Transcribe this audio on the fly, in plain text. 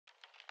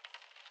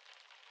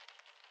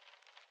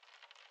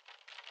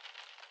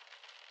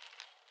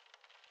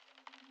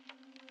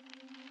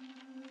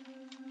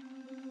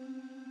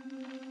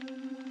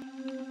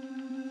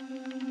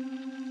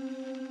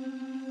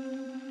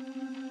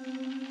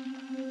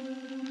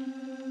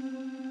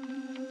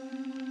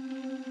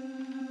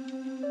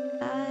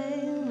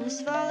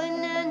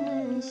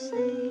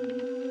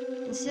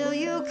till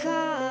you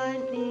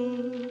caught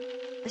me.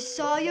 I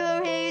saw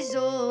your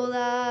hazel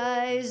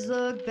eyes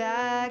look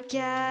back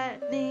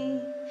at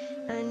me.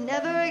 I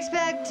never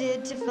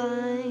expected to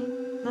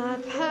find my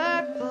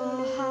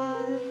purple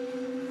heart.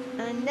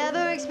 I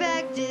never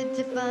expected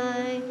to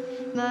find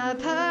my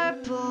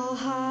purple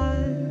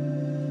heart.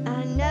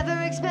 I never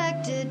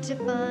expected to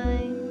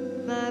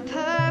find my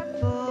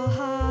purple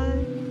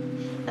heart.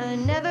 I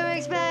never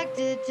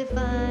expected to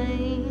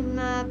find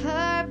my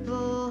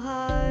purple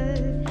heart.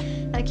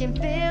 I can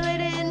feel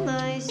it in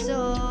my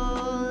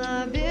soul,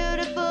 a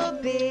beautiful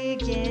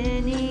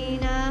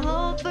beginning. I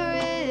hope for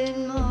it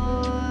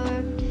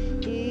more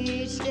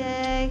each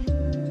day.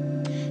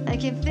 I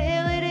can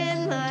feel it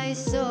in my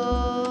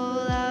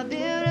soul, a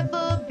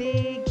beautiful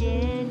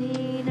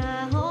beginning.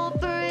 I hope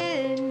for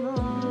it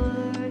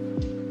more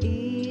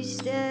each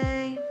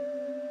day.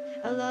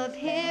 I love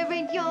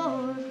hearing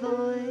your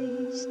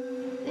voice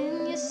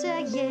when you're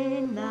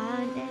saying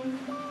my name.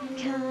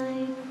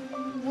 Kind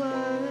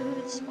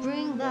words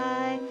bring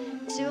light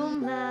to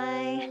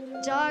my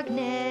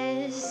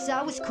darkness.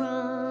 I was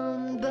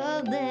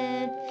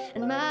crumbling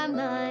in my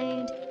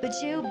mind, but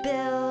you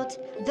built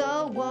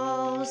the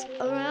walls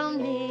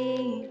around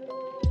me.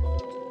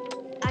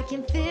 I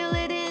can feel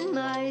it in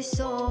my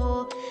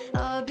soul,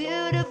 a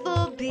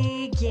beautiful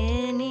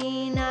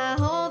beginning. I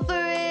hope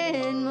for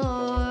it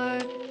more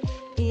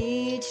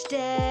each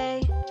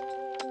day.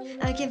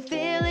 I can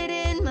feel it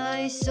in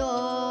my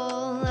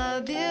soul,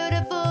 a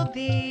beautiful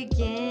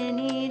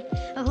beginning.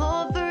 I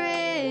hope for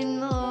it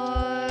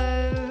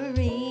more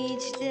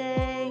each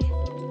day.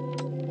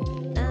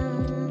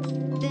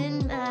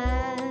 Nothing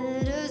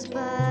matters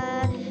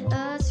but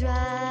us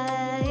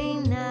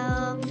right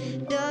now.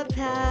 The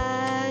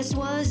past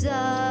was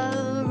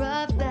a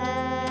rough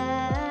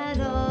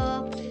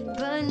battle,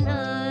 but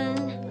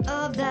none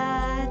of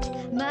that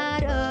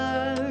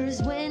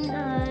matters when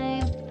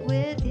I'm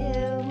with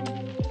you.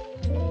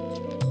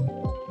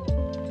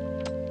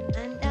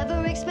 I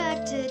never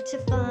expected to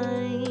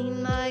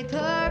find my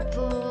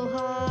purple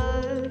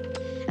heart.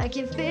 I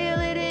can feel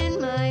it in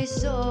my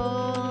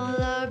soul,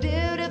 a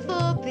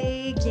beautiful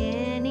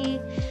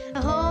beginning. I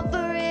hope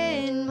for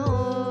it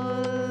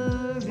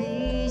more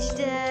each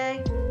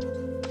day.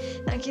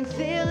 I can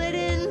feel it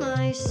in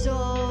my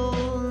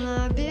soul,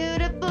 a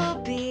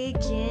beautiful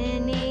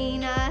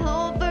beginning. I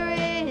hope for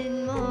it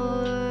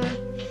more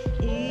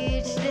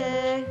each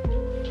day.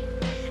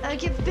 I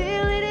can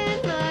feel it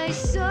in my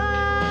soul,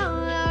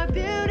 a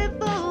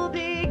beautiful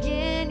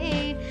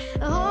beginning.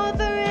 I hope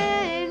for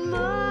it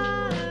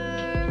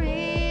more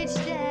each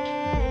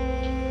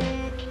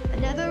day. I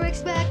never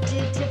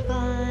expected to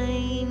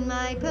find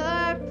my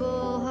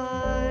purple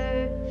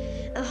heart.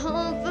 I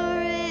hope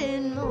for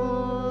it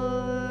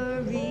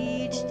more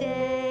each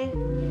day.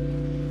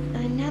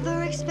 I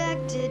never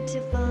expected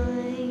to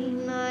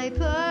find my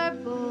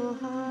purple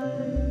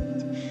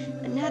heart.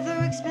 I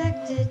never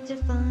expected to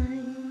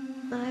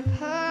find my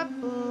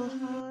purple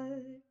heart.